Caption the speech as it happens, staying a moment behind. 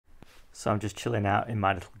So I'm just chilling out in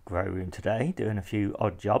my little grow room today, doing a few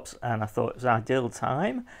odd jobs, and I thought it was an ideal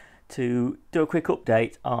time to do a quick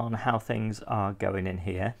update on how things are going in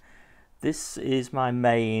here. This is my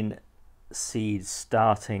main seed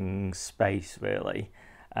starting space really,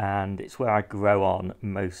 and it's where I grow on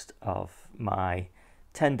most of my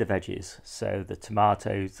tender veggies, so the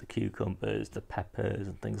tomatoes, the cucumbers, the peppers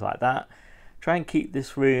and things like that. Try and keep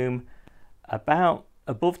this room about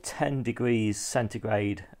above 10 degrees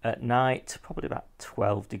centigrade at night, probably about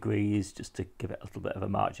 12 degrees, just to give it a little bit of a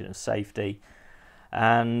margin of safety.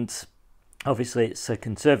 And obviously it's a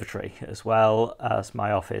conservatory as well as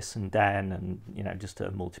my office and den, and just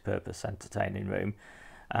a multi-purpose entertaining room.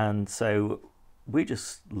 And so we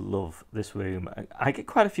just love this room. I get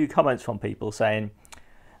quite a few comments from people saying,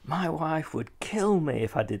 my wife would kill me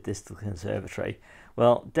if I did this to the conservatory.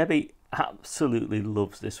 Well, Debbie absolutely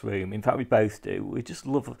loves this room. In fact, we both do. We just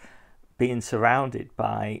love being surrounded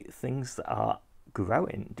by things that are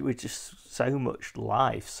growing with just so much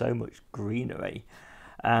life, so much greenery.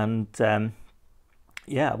 And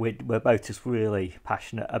we're both just really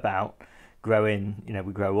passionate about growing.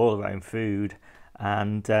 We grow all our own food,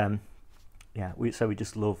 and we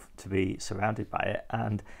just love to be surrounded by it.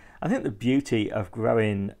 And I think the beauty of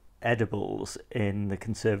growing edibles in the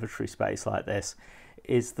conservatory space like this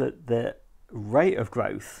is that the rate of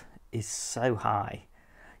growth is so high.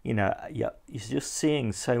 You're just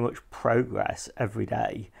seeing so much progress every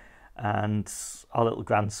day. And our little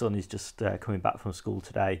grandson is just coming back from school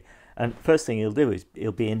today, and first thing he'll do is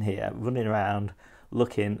he'll be in here running around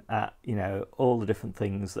looking at all the different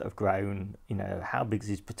things that have grown. How big is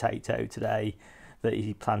his potato today that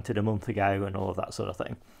he planted a month ago, and all of that sort of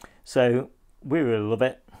thing. So we really love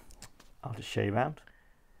it. I'll just show you around.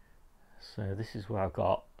 So this is where I've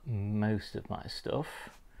got most of my stuff.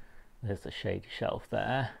 There's the shady shelf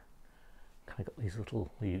there. I've got these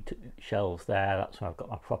little shelves there. That's where I've got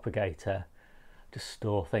my propagator to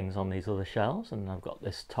store things on these other shelves. And I've got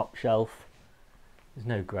this top shelf. There's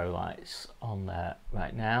no grow lights on there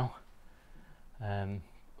right now.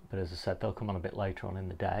 But as I said, they'll come on a bit later on in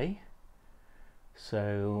the day.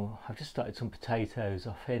 So I've just started some potatoes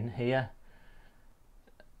off in here.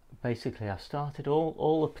 Basically, I've started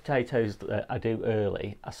all the potatoes that I do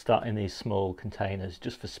early. I start in these small containers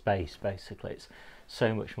just for space. Basically, it's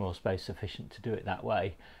so much more space efficient to do it that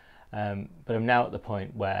way. But I'm now at the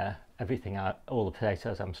point where all the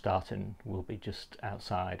potatoes I'm starting will be just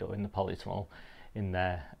outside or in the polytunnel in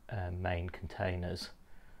their main containers.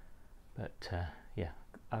 But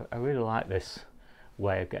I really like this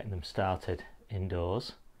way of getting them started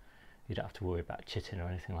indoors. You don't have to worry about chitting or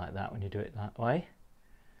anything like that when you do it that way.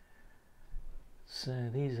 So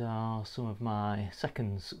these are some of my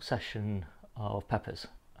second succession of peppers.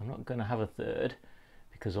 I'm not going to have a third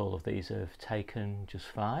because all of these have taken just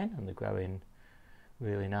fine and they're growing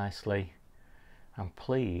really nicely. I'm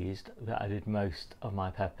pleased that I did most of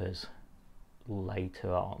my peppers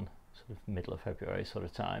later on, sort of middle of February sort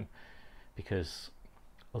of time, because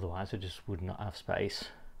otherwise I just would not have space.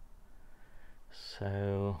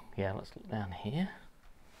 So yeah, let's look down here.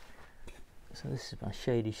 So this is my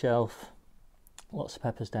shady shelf. Lots of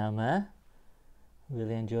peppers down there,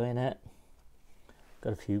 really enjoying it.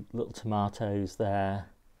 Got a few little tomatoes there,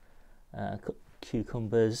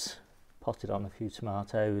 cucumbers, potted on a few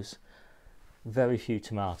tomatoes, very few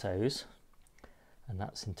tomatoes, and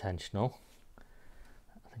that's intentional.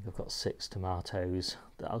 I think I've got 6 tomatoes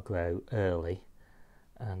that I'll grow early,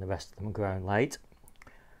 and the rest of them are growing late.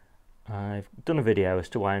 I've done a video as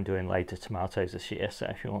to why I'm doing later tomatoes this year, so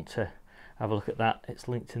if you want to have a look at that, it's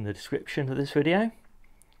linked in the description of this video.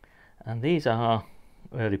 And these are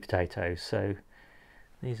early potatoes, so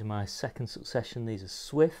these are my second succession. These are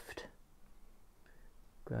swift,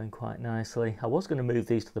 growing quite nicely. I was going to move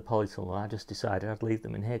these to the polytunnel. I just decided I'd leave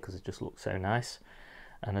them in here because it just looks so nice,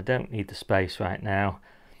 and I don't need the space right now.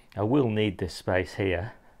 I will need this space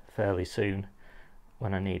here fairly soon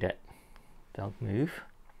when I need it. They'll move.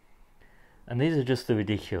 And these are just the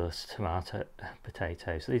ridiculous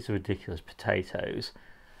potatoes. These are ridiculous potatoes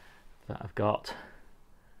that I've got,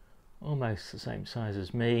 almost the same size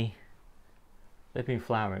as me. They've been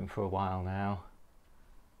flowering for a while now.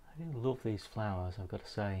 I do love these flowers, I've got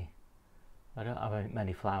to say. I don't have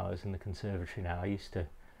many flowers in the conservatory now. I used to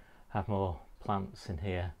have more plants in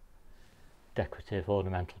here, decorative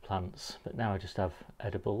ornamental plants, but now I just have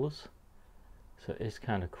edibles. So it is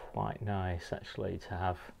kind of quite nice actually to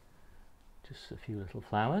have just a few little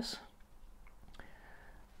flowers.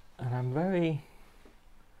 And I'm very,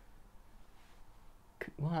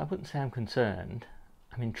 well, I wouldn't say I'm concerned,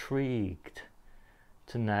 I'm intrigued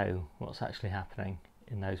to know what's actually happening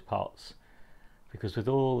in those pots, because with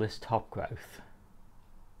all this top growth,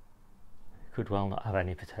 you could well not have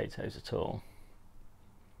any potatoes at all.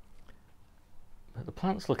 But the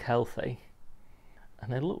plants look healthy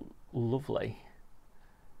and they look lovely,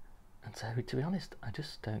 and so to be honest, I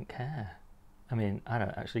just don't care. I mean, I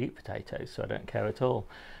don't actually eat potatoes, so I don't care at all,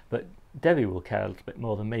 but Debbie will care a little bit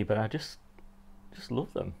more than me, but I just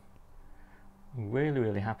love them. I'm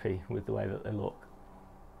really happy with the way that they look.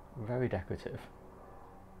 Very decorative,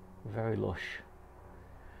 very lush,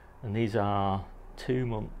 and these are 2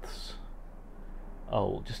 months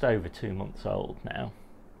old, just over 2 months old now.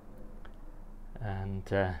 And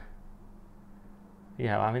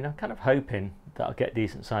yeah, I mean, I'm kind of hoping that I'll get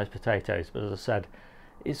decent sized potatoes, but as I said,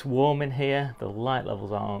 it's warm in here, the light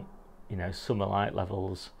levels aren't, you know, summer light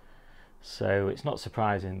levels, so it's not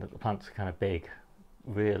surprising that the plants are kind of big,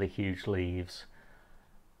 really huge leaves,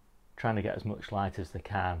 trying to get as much light as they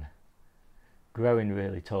can, growing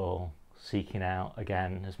really tall, seeking out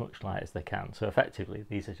again as much light as they can. So effectively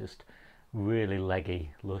these are just really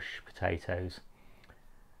leggy, lush potatoes.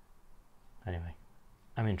 Anyway,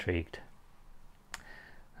 I'm intrigued.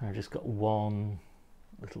 I've just got one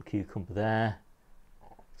little cucumber there.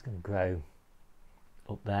 It's going to grow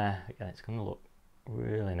up there. Again, it's going to look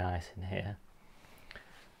really nice in here.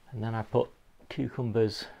 And then I put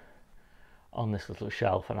cucumbers on this little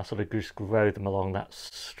shelf and I sort of just grow them along that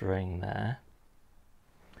string there.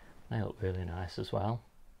 They look really nice as well.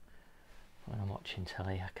 When I'm watching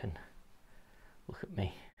telly, I can look at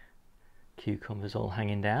me cucumbers all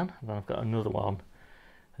hanging down. And then I've got another one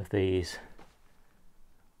of these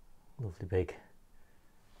lovely big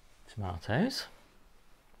tomatoes,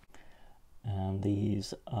 and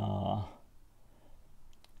these are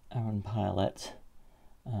Aaron Pilot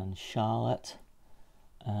and Charlotte,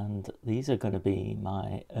 and these are going to be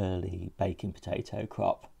my early baking potato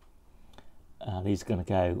crop. These are going to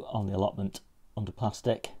go on the allotment under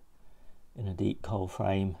plastic in a deep cold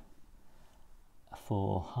frame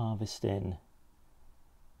for harvesting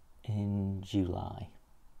in July,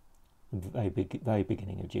 very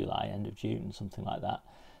beginning of July, end of June, something like that.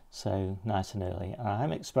 So nice and early. And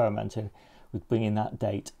I'm experimenting with bringing that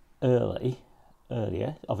date earlier.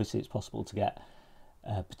 Obviously it's possible to get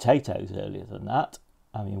potatoes earlier than that.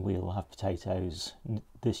 I mean, we'll have potatoes,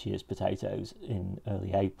 this year's potatoes, in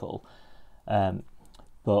early April,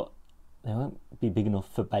 but they won't be big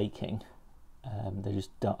enough for baking. They just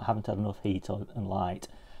haven't had enough heat and light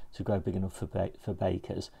to grow big enough for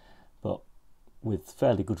bakers. But with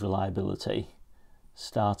fairly good reliability,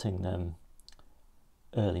 starting them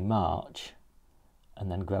early March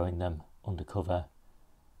and then growing them under cover,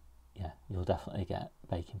 yeah, you'll definitely get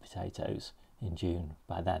baking potatoes in June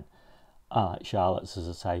by then. I like Charlotte's, as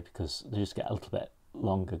I say, because they just get a little bit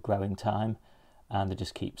longer growing time and they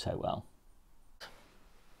just keep so well.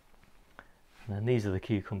 And then these are the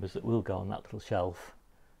cucumbers that will go on that little shelf.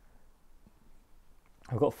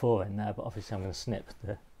 I've got 4 in there, but obviously I'm going to snip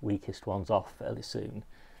the weakest ones off fairly soon,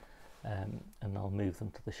 and I'll move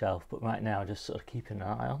them to the shelf. But right now, just sort of keeping an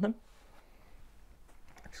eye on them.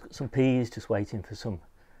 I've just got some peas, just waiting for some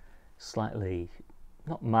slightly,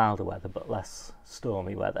 not milder weather, but less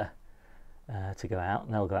stormy weather to go out,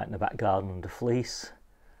 and they'll go out in the back garden under fleece.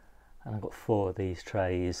 And I've got 4 of these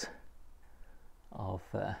trays of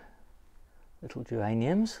little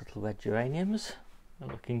geraniums, little red geraniums. They're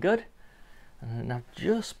looking good. And I've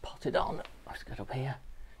just potted on, let's get up here,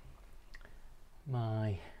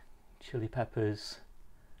 my chili peppers.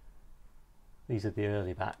 These are the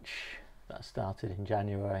early batch that I started in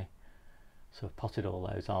January, so I've potted all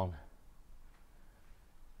those on.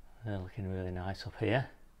 They're looking really nice up here,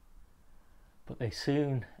 but they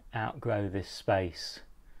soon outgrow this space,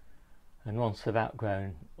 and once they've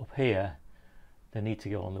outgrown up here, they need to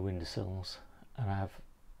go on the windowsills, and I've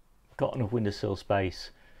got enough windowsill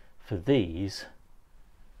space for these,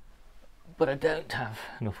 but I don't have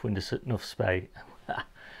enough space.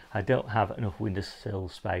 I don't have enough windowsill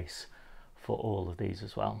space for all of these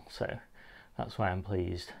as well. So that's why I'm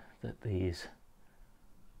pleased that these.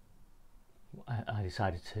 I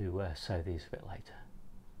decided to sow these a bit later.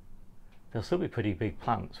 They'll still be pretty big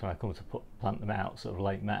plants when I come to plant them out, sort of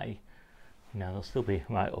late May. You know, they'll still be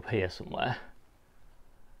right up here somewhere.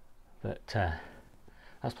 But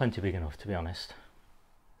that's plenty big enough, to be honest.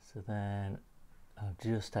 So then I've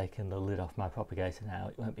just taken the lid off my propagator now.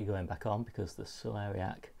 It won't be going back on because the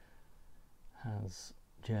celeriac has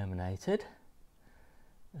germinated,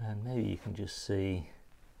 and maybe you can just see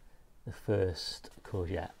the first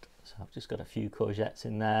courgette. So I've just got a few courgettes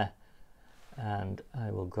in there, and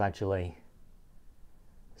I will gradually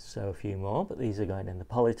sow a few more, but these are going in the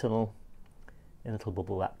polytunnel in little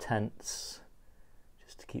bubble wrap tents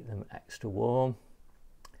just to keep them extra warm.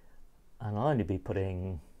 and I'll only be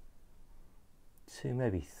putting two,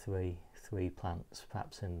 maybe three plants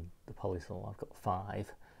perhaps in the polytunnel. I've got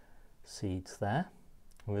 5 seeds there.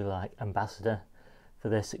 I really like Ambassador for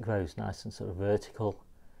this. It grows nice and sort of vertical,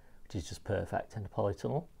 which is just perfect in a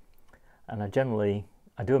polytunnel. And I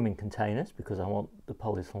do them in containers because I want the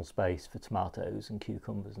polytunnel space for tomatoes and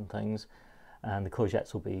cucumbers and things, and the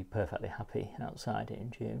courgettes will be perfectly happy outside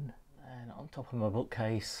in June. And on top of my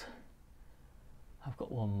bookcase I've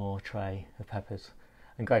got one more tray of peppers,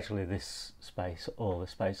 and gradually this space, all the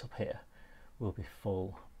space up here, will be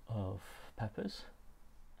full of peppers.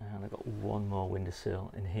 And I've got one more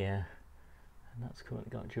windowsill in here, and that's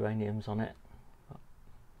currently got geraniums on it, but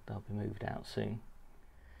they'll be moved out soon.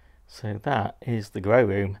 So that is the grow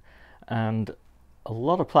room, and a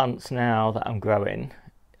lot of plants now that I'm growing.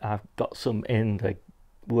 I've got some in the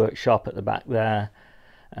workshop at the back there,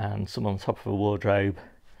 and some on top of a wardrobe,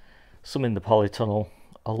 some in the polytunnel.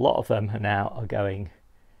 A lot of them are going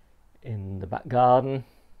in the back garden.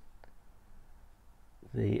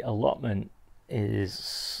 The allotment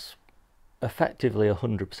is effectively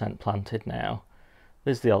 100% planted now.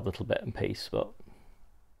 There's the odd little bit and piece, but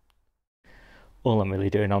all I'm really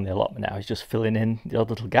doing on the allotment now is just filling in the odd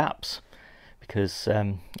little gaps, because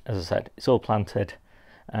as I said, it's all planted,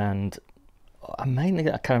 and I'm mainly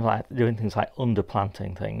kind of like doing things like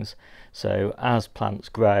underplanting things. So as plants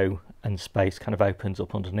grow and space kind of opens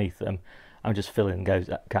up underneath them, I'm just filling those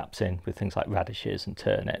gaps in with things like radishes and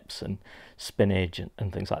turnips and spinach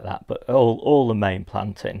and things like that. But all the main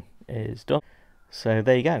planting is done. So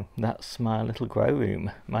there you go, that's my little grow room.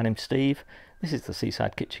 My name's Steve, this is the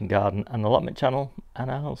Seaside Kitchen Garden and Allotment channel,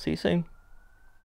 and I'll see you soon.